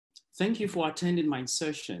Thank you for attending my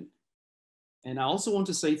session. And I also want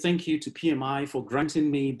to say thank you to PMI for granting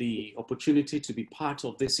me the opportunity to be part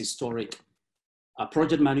of this historic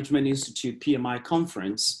Project Management Institute PMI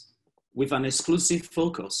conference with an exclusive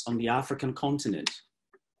focus on the African continent.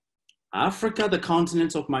 Africa, the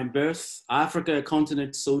continent of my birth, Africa, a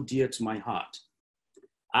continent so dear to my heart.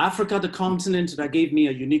 Africa, the continent that gave me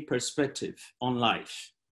a unique perspective on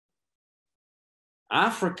life.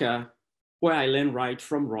 Africa, where I learned right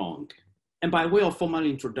from wrong. And by way of formal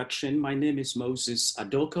introduction, my name is Moses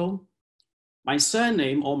Adoko. My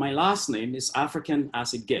surname or my last name is African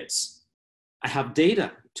as it gets. I have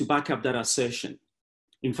data to back up that assertion.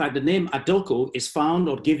 In fact, the name Adoko is found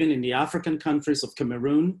or given in the African countries of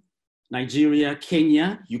Cameroon, Nigeria,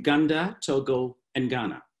 Kenya, Uganda, Togo, and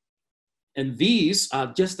Ghana. And these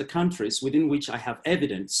are just the countries within which I have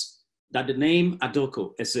evidence that the name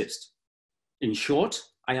Adoko exists. In short,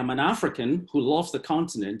 I am an African who loves the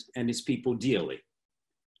continent and its people dearly.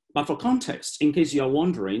 But for context, in case you are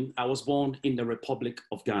wondering, I was born in the Republic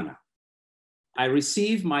of Ghana. I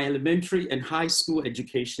received my elementary and high school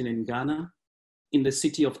education in Ghana in the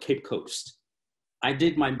city of Cape Coast. I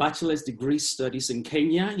did my bachelor's degree studies in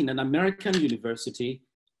Kenya in an American university,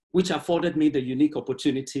 which afforded me the unique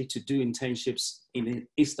opportunity to do internships in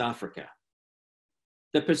East Africa.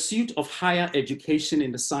 The pursuit of higher education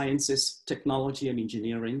in the sciences, technology, and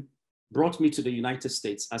engineering brought me to the United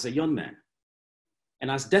States as a young man.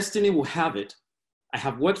 And as destiny will have it, I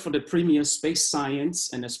have worked for the premier space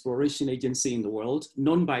science and exploration agency in the world,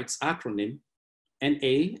 known by its acronym,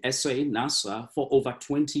 NASA, for over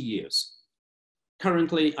 20 years.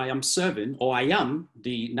 Currently, I am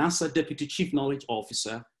the NASA Deputy Chief Knowledge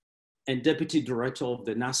Officer and Deputy Director of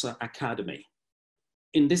the NASA Academy.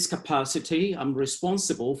 In this capacity, I'm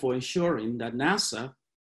responsible for ensuring that NASA,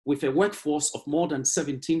 with a workforce of more than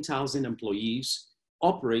 17,000 employees,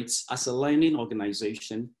 operates as a learning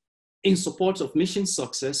organization in support of mission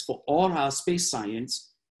success for all our space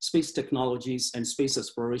science, space technologies, and space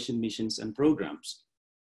exploration missions and programs.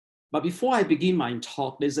 But before I begin my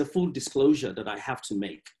talk, there's a full disclosure that I have to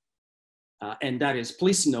make. And that is,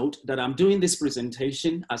 please note that I'm doing this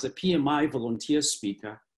presentation as a PMI volunteer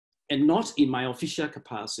speaker and not in my official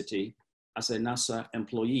capacity as a NASA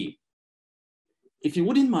employee. If you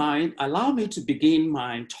wouldn't mind, allow me to begin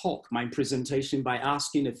my talk, my presentation, by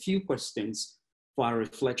asking a few questions for our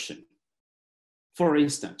reflection. For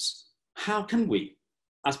instance, how can we,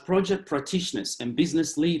 as project practitioners and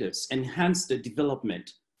business leaders, enhance the development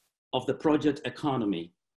of the project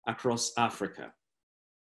economy across Africa?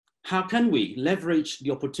 How can we leverage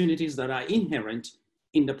the opportunities that are inherent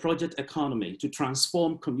in the project economy to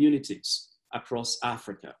transform communities across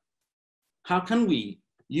Africa? How can we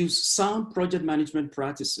use sound project management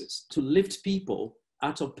practices to lift people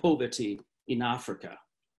out of poverty in Africa?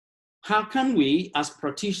 How can we, as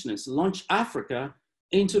practitioners, launch Africa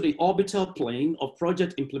into the orbital plane of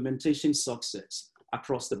project implementation success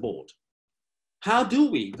across the board? How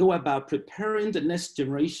do we go about preparing the next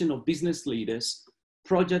generation of business leaders,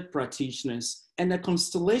 project practitioners, and a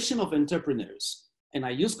constellation of entrepreneurs? And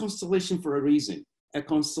I use constellation for a reason, a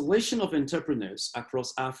constellation of entrepreneurs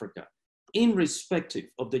across Africa, irrespective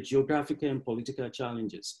of the geographical and political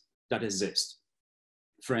challenges that exist.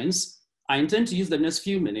 Friends, I intend to use the next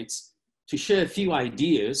few minutes to share a few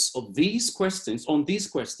ideas of these questions,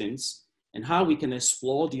 and how we can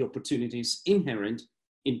explore the opportunities inherent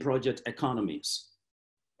in project economies.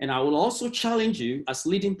 And I will also challenge you as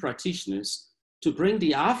leading practitioners to bring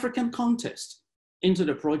the African context into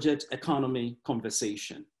the project economy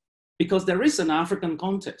conversation. Because there is an African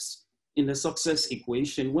context in the success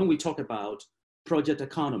equation when we talk about project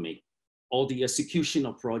economy or the execution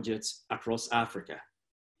of projects across Africa.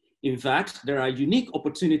 In fact, there are unique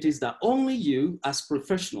opportunities that only you as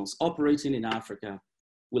professionals operating in Africa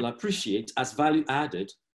will appreciate as value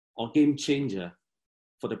added or game changer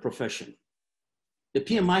for the profession. The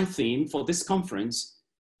PMI theme for this conference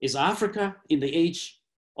is Africa in the age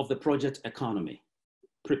of the project economy.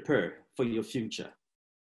 Prepare for your future.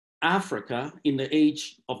 Africa in the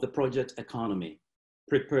age of the project economy.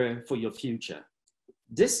 Prepare for your future.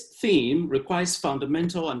 This theme requires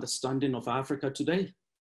fundamental understanding of Africa today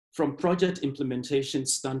from project implementation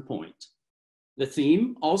standpoint. The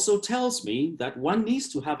theme also tells me that one needs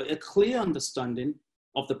to have a clear understanding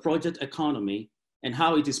of the project economy and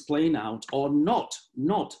how it is playing out or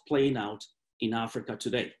not playing out in Africa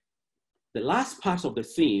today. The last part of the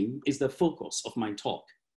theme is the focus of my talk,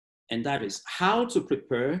 and that is how to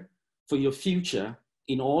prepare for your future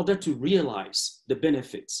in order to realize the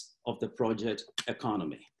benefits of the project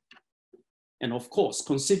economy. And of course,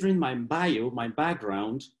 considering my bio, my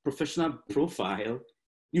background, professional profile,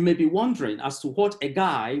 You may be wondering as to what a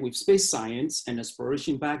guy with space science and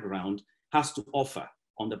exploration background has to offer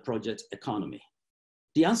on the project economy.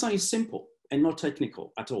 The answer is simple and not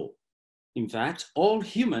technical at all. In fact, all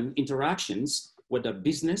human interactions, whether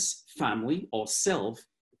business, family, or self,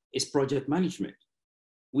 is project management.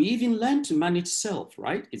 We even learn to manage self,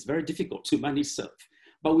 right? It's very difficult to manage self,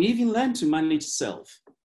 but we even learn to manage self.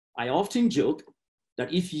 I often joke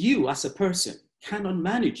that if you as a person cannot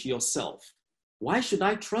manage yourself, why should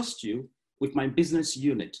I trust you with my business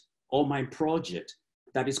unit or my project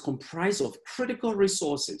that is comprised of critical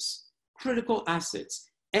resources, critical assets,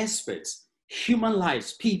 experts, human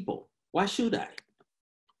lives, people? Why should I?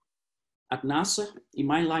 At NASA, in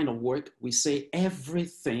my line of work, we say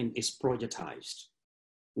everything is projectized.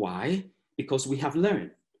 Why? Because we have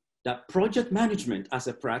learned that project management as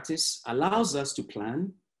a practice allows us to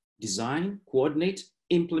plan, design, coordinate,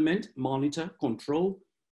 implement, monitor, control,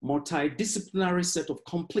 multidisciplinary set of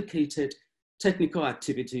complicated technical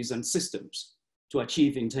activities and systems to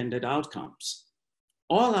achieve intended outcomes.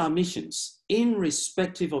 All our missions,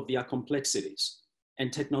 irrespective of their complexities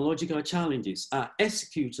and technological challenges, are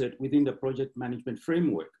executed within the project management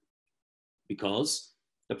framework, because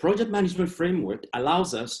the project management framework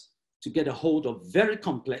allows us to get a hold of very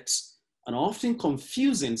complex and often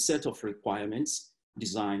confusing set of requirements,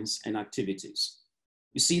 designs, and activities.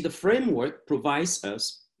 You see, the framework provides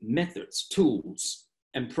us methods, tools,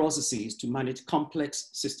 and processes to manage complex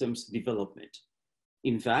systems development.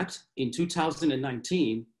 In fact, in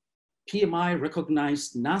 2019, PMI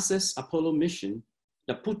recognized NASA's Apollo mission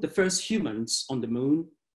that put the first humans on the moon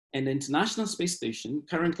and the International Space Station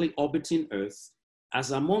currently orbiting Earth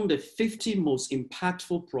as among the 50 most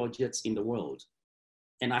impactful projects in the world.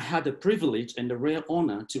 And I had the privilege and the rare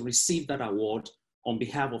honor to receive that award on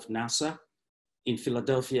behalf of NASA in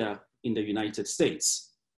Philadelphia in the United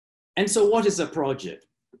States. And so what is a project?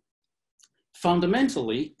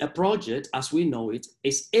 Fundamentally, a project, as we know it,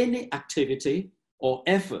 is any activity or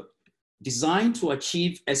effort designed to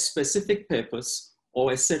achieve a specific purpose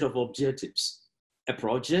or a set of objectives. A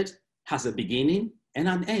project has a beginning and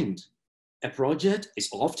an end. A project is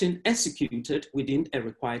often executed within a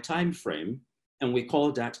required time frame, and we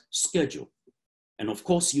call that schedule. And of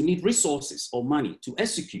course, you need resources or money to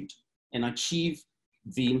execute and achieve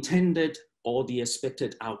the intended or the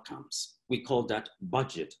expected outcomes. We call that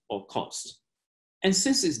budget or cost. And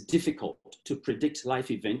since it's difficult to predict life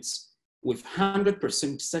events with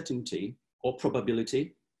 100% certainty or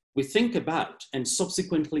probability, we think about and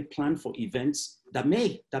subsequently plan for events that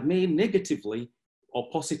may negatively or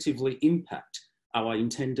positively impact our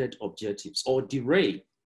intended objectives or derail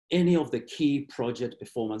any of the key project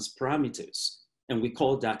performance parameters. And we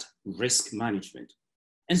call that risk management.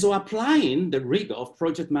 And so applying the rigor of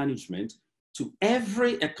project management to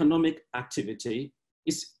every economic activity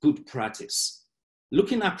is good practice.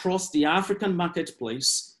 Looking across the African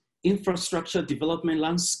marketplace, infrastructure development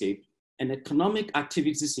landscape, and economic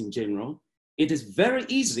activities in general, it is very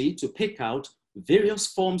easy to pick out various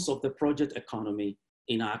forms of the project economy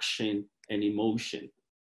in action and in motion.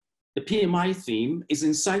 The PMI theme is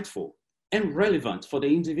insightful and relevant for the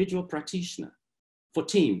individual practitioner, for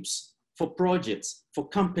teams, for projects, for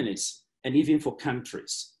companies, and even for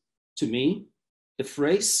countries. To me, the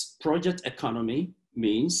phrase project economy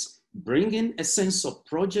means bringing a sense of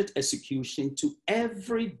project execution to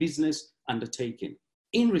every business undertaking,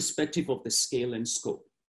 irrespective of the scale and scope.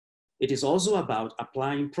 It is also about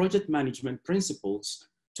applying project management principles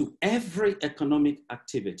to every economic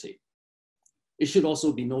activity. It should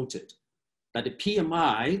also be noted that the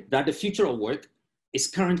PMI, that the future of work, is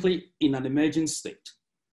currently in an emerging state.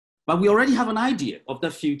 But we already have an idea of the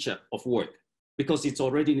future of work because it's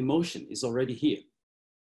already in motion, it's already here.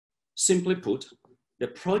 Simply put, the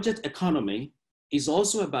project economy is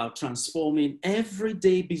also about transforming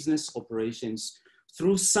everyday business operations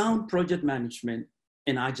through sound project management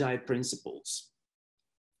and agile principles.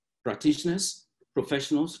 Practitioners,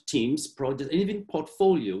 professionals, teams, projects, and even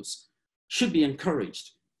portfolios should be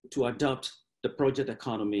encouraged to adopt the project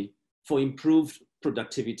economy for improved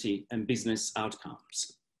productivity and business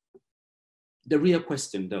outcomes. The real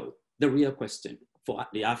question though, the real question for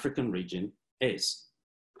the African region is,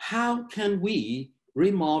 how can we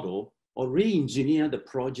remodel or re-engineer the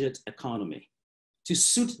project economy to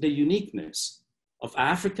suit the uniqueness of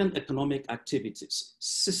African economic activities,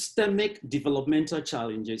 systemic developmental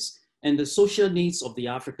challenges, and the social needs of the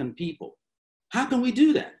African people? How can we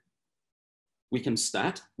do that? We can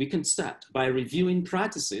start by reviewing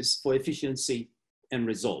practices for efficiency and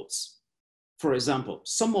results. For example,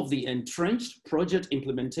 some of the entrenched project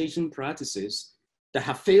implementation practices that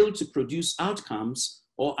have failed to produce outcomes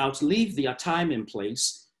or outlive their time and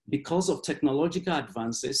place because of technological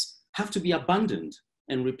advances have to be abandoned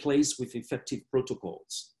and replaced with effective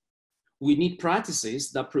protocols. We need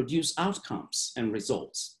practices that produce outcomes and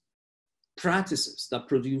results. Practices that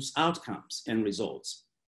produce outcomes and results.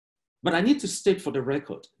 But I need to state for the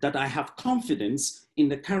record that I have confidence in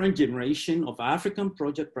the current generation of African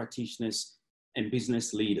project practitioners and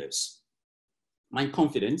business leaders. My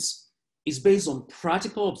confidence is based on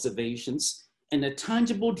practical observations and a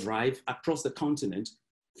tangible drive across the continent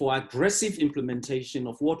for aggressive implementation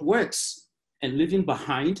of what works and leaving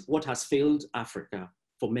behind what has failed Africa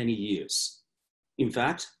for many years. In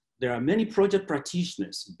fact, there are many project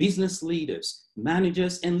practitioners, business leaders,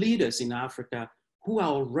 managers, and leaders in Africa who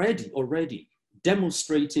are already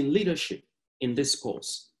demonstrating leadership in this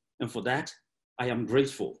course. And for that, I am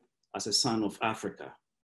grateful as a son of Africa.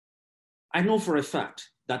 I know for a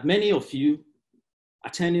fact that many of you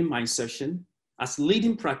attending my session as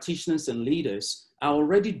leading practitioners and leaders are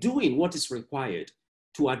already doing what is required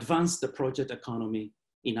to advance the project economy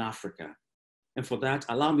in Africa. And for that,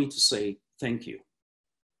 allow me to say thank you.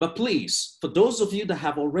 But please, for those of you that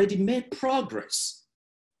have already made progress,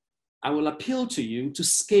 I will appeal to you to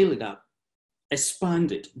scale it up,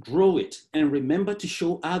 expand it, grow it, and remember to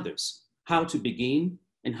show others how to begin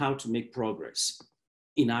and how to make progress.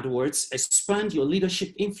 In other words, expand your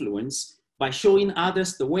leadership influence by showing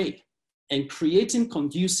others the way and creating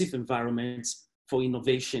conducive environments for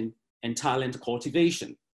innovation and talent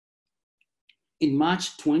cultivation. In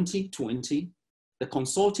March 2020, the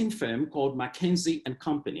consulting firm called McKinsey &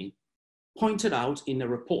 Company pointed out in a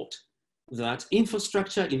report that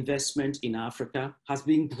infrastructure investment in Africa has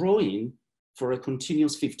been growing for a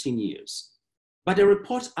continuous 15 years. But the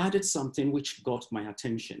report added something which got my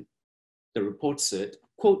attention. The report said,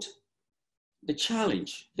 quote, the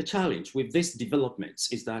challenge with these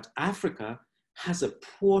developments is that Africa has a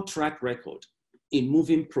poor track record in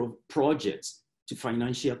moving projects to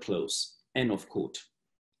financial close, end of quote.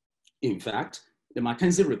 In fact, the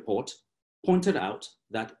McKinsey report pointed out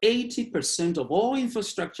that 80% of all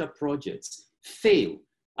infrastructure projects fail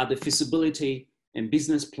at the feasibility and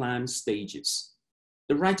business plan stages.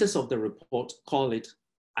 The writers of the report call it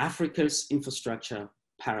Africa's infrastructure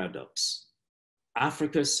paradox.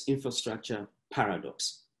 Africa's infrastructure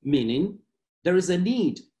paradox, meaning there is a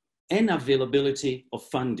need and availability of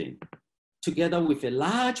funding together with a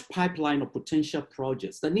large pipeline of potential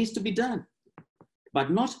projects that needs to be done,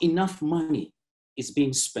 but not enough money is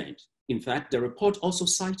being spent. In fact, the report also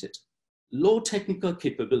cited low technical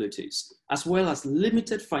capabilities as well as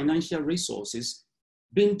limited financial resources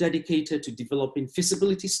being dedicated to developing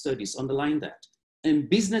feasibility studies, underline that, and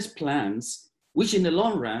business plans, which in the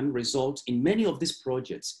long run result in many of these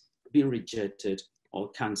projects being rejected or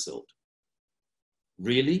canceled.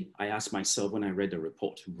 Really? I asked myself when I read the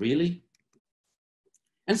report, really?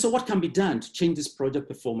 And so what can be done to change these project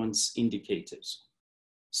performance indicators?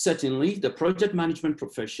 Certainly, the project management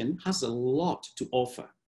profession has a lot to offer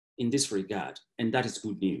in this regard, and that is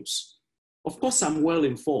good news. Of course, I'm well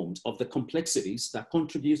informed of the complexities that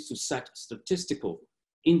contribute to set statistical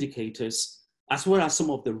indicators, as well as some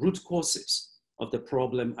of the root causes of the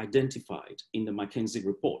problem identified in the McKinsey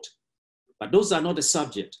report. But those are not the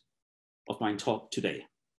subject of my talk today.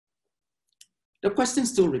 The question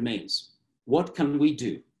still remains, what can we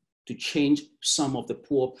do to change some of the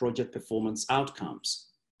poor project performance outcomes,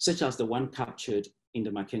 such as the one captured in the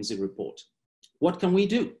McKinsey report? What can we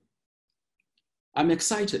do? I'm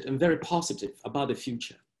excited and very positive about the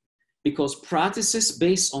future because practices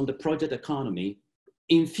based on the project economy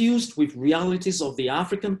infused with realities of the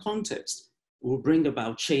African context will bring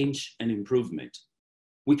about change and improvement.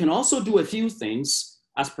 We can also do a few things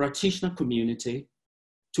as practitioner community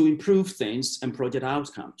to improve things and project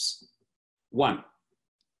outcomes. One,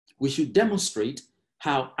 we should demonstrate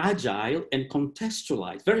how agile and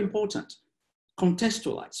contextualized, very important,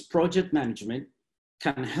 contextualized project management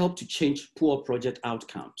can help to change poor project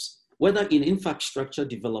outcomes, whether in infrastructure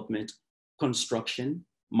development, construction,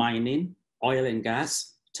 mining, oil and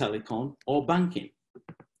gas, telecom, or banking.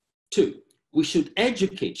 Two, we should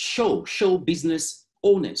educate, show business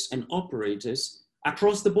owners and operators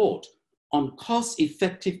across the board on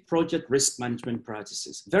cost-effective project risk management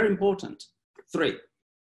practices. Very important. Three,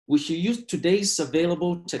 we should use today's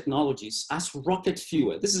available technologies as rocket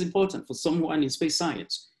fuel. This is important for someone in space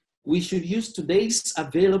science. We should use today's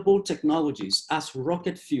available technologies as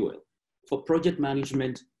rocket fuel for project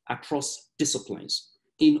management across disciplines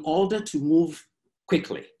in order to move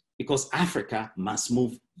quickly, because Africa must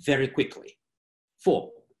move very quickly.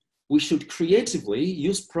 Four, we should creatively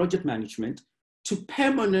use project management to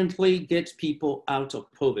permanently get people out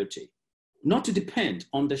of poverty. not to depend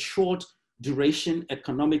on the short duration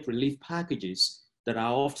economic relief packages that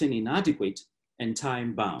are often inadequate and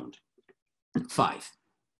time-bound. 5,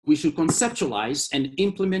 we should conceptualize and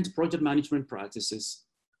implement project management practices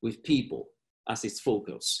with people as its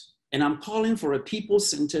focus. And I'm calling for a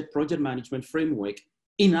people-centered project management framework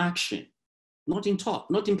in action, not in talk,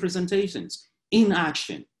 not in presentations, in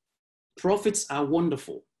action. Profits are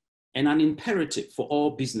wonderful and an imperative for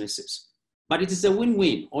all businesses, but it is a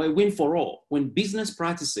win-win or a win for all when business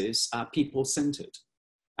practices are people-centered.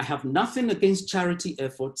 I have nothing against charity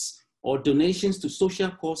efforts or donations to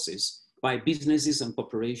social causes by businesses and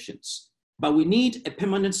corporations, but we need a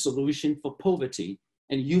permanent solution for poverty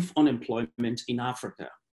and youth unemployment in Africa.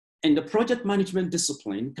 And the project management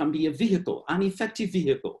discipline can be a vehicle, an effective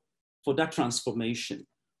vehicle for that transformation,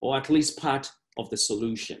 or at least part of the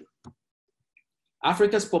solution.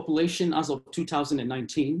 Africa's population as of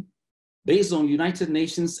 2019, based on United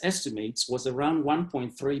Nations estimates, was around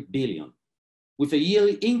 1.3 billion, with a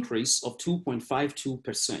yearly increase of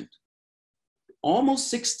 2.52%.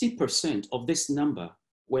 Almost 60% of this number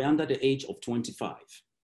were under the age of 25,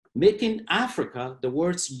 making Africa the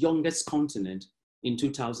world's youngest continent in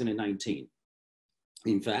 2019.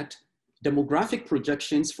 In fact, demographic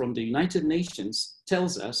projections from the United Nations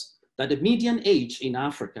tells us that the median age in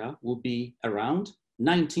Africa will be around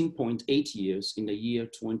 19.8 years in the year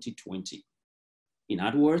 2020. In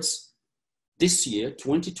other words, this year,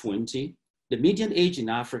 2020, the median age in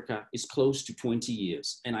Africa is close to 20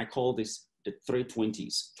 years, and I call this the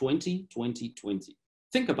 320s, 20, 20, 20.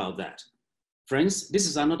 Think about that. Friends, this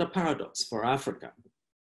is another paradox for Africa.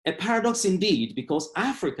 A paradox indeed, because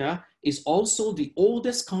Africa is also the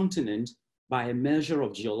oldest continent by a measure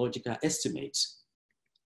of geological estimates.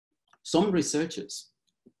 Some researchers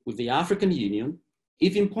with the African Union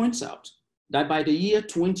even points out that by the year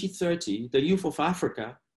 2030, the youth of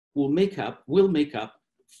Africa will make up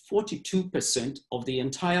 42% of the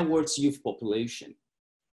entire world's youth population.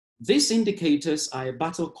 These indicators are a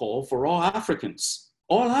battle call for all Africans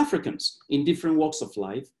in different walks of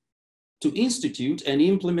life to institute and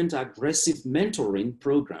implement aggressive mentoring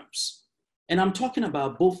programs. And I'm talking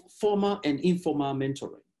about both formal and informal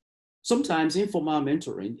mentoring. Sometimes informal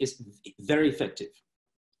mentoring is very effective.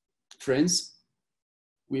 Friends,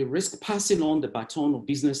 we risk passing on the baton of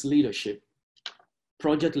business leadership,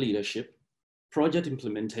 project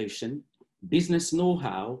implementation, business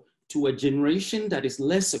know-how to a generation that is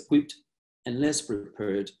less equipped and less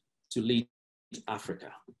prepared to lead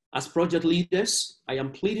Africa. As project leaders, I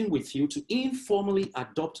am pleading with you to informally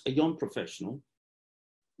adopt a young professional,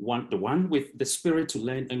 the one with the spirit to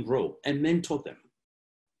learn and grow, and mentor them.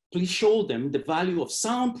 Please show them the value of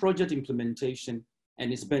sound project implementation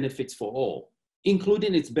and its benefits for all,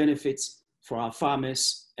 including its benefits for our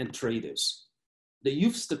farmers and traders. The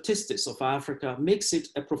youth statistics of Africa makes it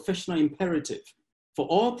a professional imperative for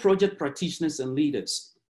all project practitioners and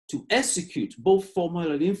leaders to execute both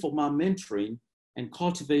formal and informal mentoring and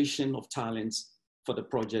cultivation of talents for the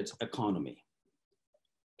project economy.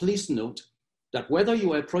 Please note that whether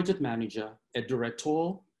you are a project manager, a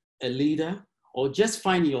director, a leader, or just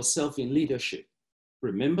find yourself in leadership,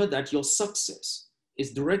 remember that your success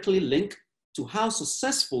is directly linked to how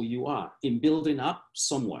successful you are in building up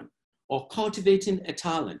someone or cultivating a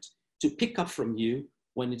talent to pick up from you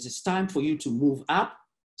when it is time for you to move up,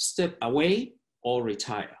 step away, or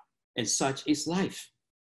retire. And such is life.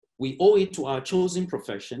 We owe it to our chosen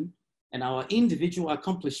profession and our individual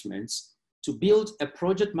accomplishments to build a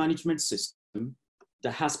project management system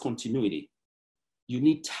that has continuity. You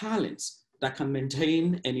need talents that can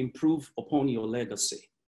maintain and improve upon your legacy.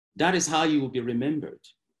 That is how you will be remembered.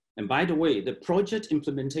 And by the way, the project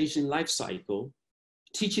implementation lifecycle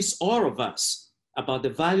teaches all of us about the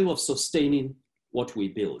value of sustaining what we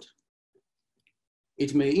build.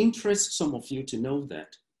 It may interest some of you to know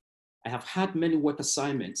that I have had many work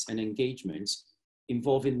assignments and engagements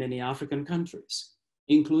involving many African countries,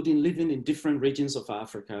 including living in different regions of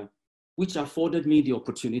Africa, which afforded me the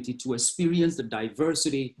opportunity to experience the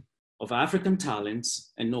diversity of African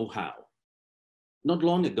talents and know-how. Not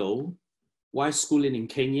long ago, while schooling in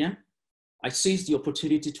Kenya, I seized the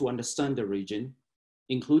opportunity to understand the region,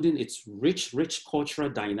 including its rich cultural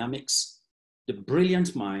dynamics, the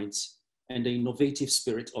brilliant minds, and the innovative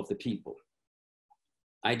spirit of the people.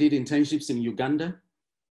 I did internships in Uganda,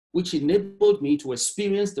 which enabled me to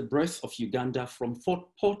experience the breadth of Uganda from Fort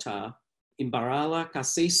Portal in Barala,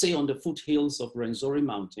 Kasese on the foothills of Rwenzori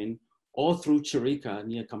Mountain, all through Chirika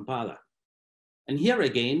near Kampala. And here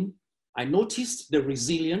again, I noticed the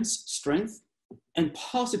resilience, strength, and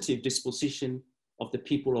positive disposition of the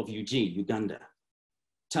people of Eugene, Uganda.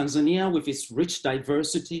 Tanzania, with its rich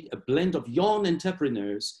diversity, a blend of young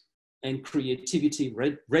entrepreneurs and creativity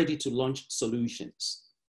ready to launch solutions.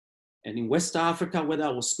 And in West Africa, whether I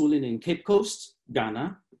was schooling in Cape Coast,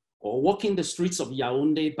 Ghana, or walking the streets of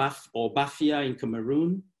Yaoundé or Bafia in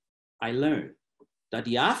Cameroon, I learned that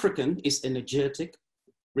the African is energetic,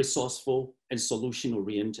 resourceful, and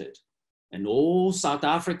solution-oriented. And old South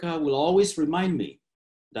Africa will always remind me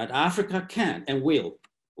that Africa can and will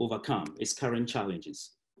overcome its current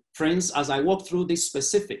challenges. Friends, as I walk through these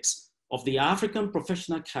specifics of the African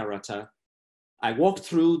professional character, I walk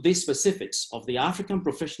through these specifics of the African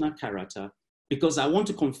professional character because I want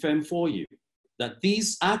to confirm for you that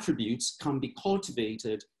these attributes can be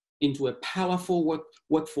cultivated into a powerful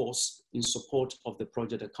workforce in support of the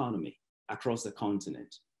project economy across the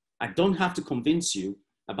continent. I don't have to convince you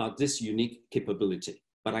about this unique capability,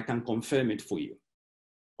 but I can confirm it for you.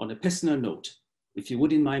 On a personal note, if you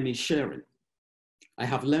wouldn't mind me sharing, I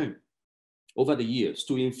have learned over the years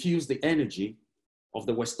to infuse the energy of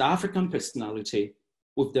the West African personality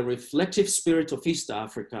with the reflective spirit of East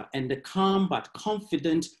Africa and the calm but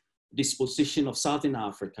confident disposition of Southern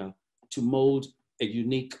Africa to mold a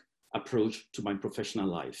unique approach to my professional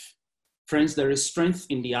life. Friends, there is strength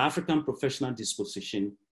in the African professional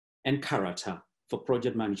disposition and character for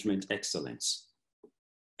project management excellence.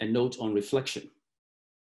 A note on reflection.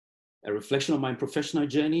 A reflection of my professional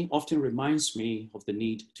journey often reminds me of the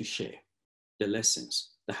need to share the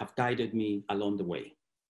lessons that have guided me along the way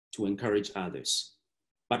to encourage others.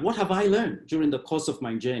 But what have I learned during the course of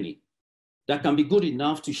my journey that can be good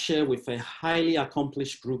enough to share with a highly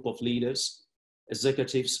accomplished group of leaders,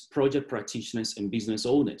 executives, project practitioners, and business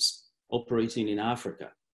owners operating in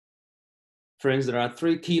Africa? Friends, there are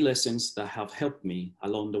 3 key lessons that have helped me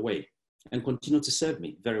along the way and continue to serve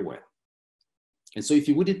me very well. And so if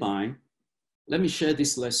you wouldn't mind, let me share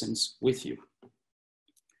these lessons with you.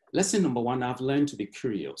 Lesson number 1, I've learned to be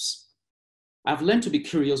curious. I've learned to be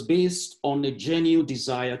curious based on a genuine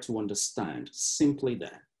desire to understand, simply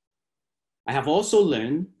that. I have also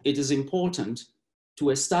learned it is important to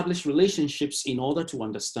establish relationships in order to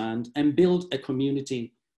understand and build a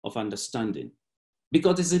community of understanding.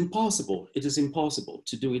 Because it is impossible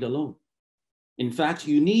to do it alone. In fact,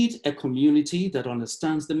 you need a community that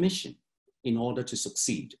understands the mission in order to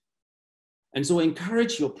succeed. And so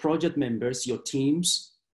encourage your project members, your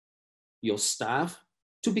teams, your staff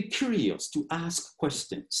to be curious, to ask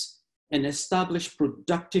questions and establish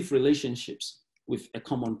productive relationships with a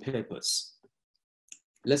common purpose.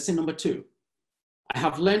 Lesson number 2, I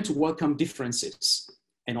have learned to welcome differences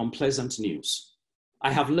and unpleasant news.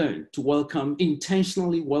 I have learned to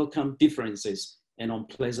intentionally welcome differences and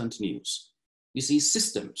unpleasant news. You see,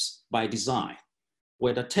 systems by design,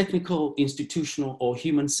 whether technical, institutional, or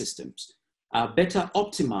human systems, are better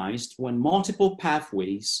optimized when multiple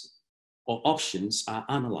pathways or options are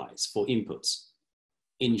analyzed for inputs.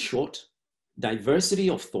 In short, diversity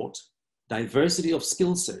of thought, diversity of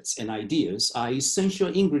skill sets and ideas are essential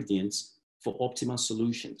ingredients for optimal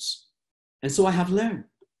solutions. And so I have learned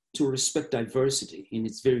to respect diversity in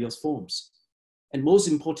its various forms. And most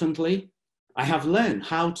importantly, I have learned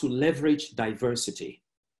how to leverage diversity.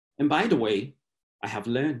 And by the way, I have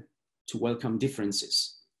learned to welcome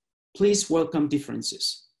differences. Please welcome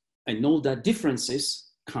differences and know that differences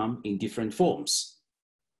come in different forms.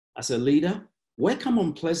 As a leader, welcome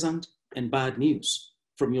unpleasant and bad news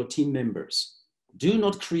from your team members. Do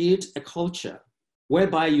not create a culture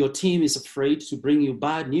whereby your team is afraid to bring you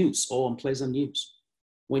bad news or unpleasant news.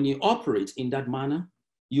 When you operate in that manner,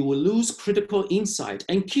 you will lose critical insight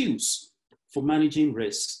and cues for managing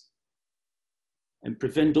risks and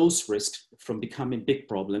prevent those risks from becoming big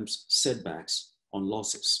problems, setbacks, or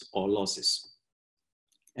losses.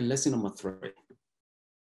 And lesson number 3,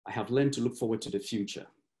 I have learned to look forward to the future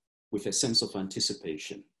with a sense of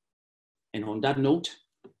anticipation. And on that note,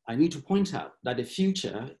 I need to point out that the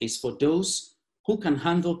future is for those who can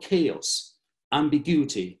handle chaos,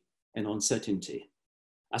 ambiguity, and uncertainty.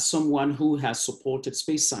 As someone who has supported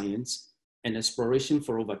space science and exploration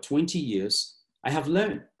for over 20 years, I have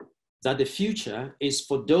learned that the future is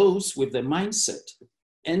for those with the mindset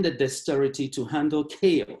and the dexterity to handle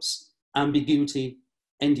chaos, ambiguity,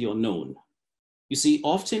 and the unknown. You see,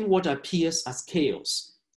 often what appears as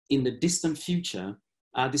chaos in the distant future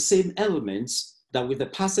are the same elements that with the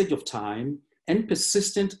passage of time and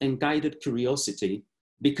persistent and guided curiosity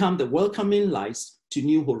become the welcoming lights to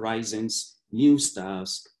new horizons, new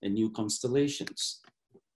stars, and new constellations.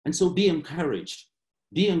 And so be encouraged.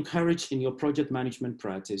 Be encouraged in your project management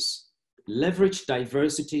practice. Leverage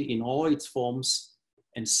diversity in all its forms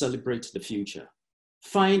and celebrate the future.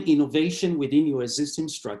 Find innovation within your existing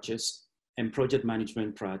structures and project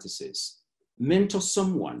management practices. Mentor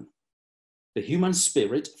someone. The human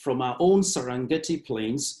spirit from our own Serengeti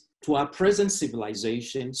plains to our present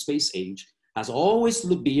civilization, space age, has always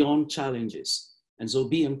looked beyond challenges. And so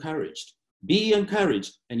be encouraged. Be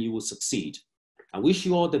encouraged and you will succeed. I wish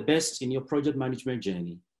you all the best in your project management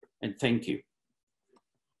journey, and thank you.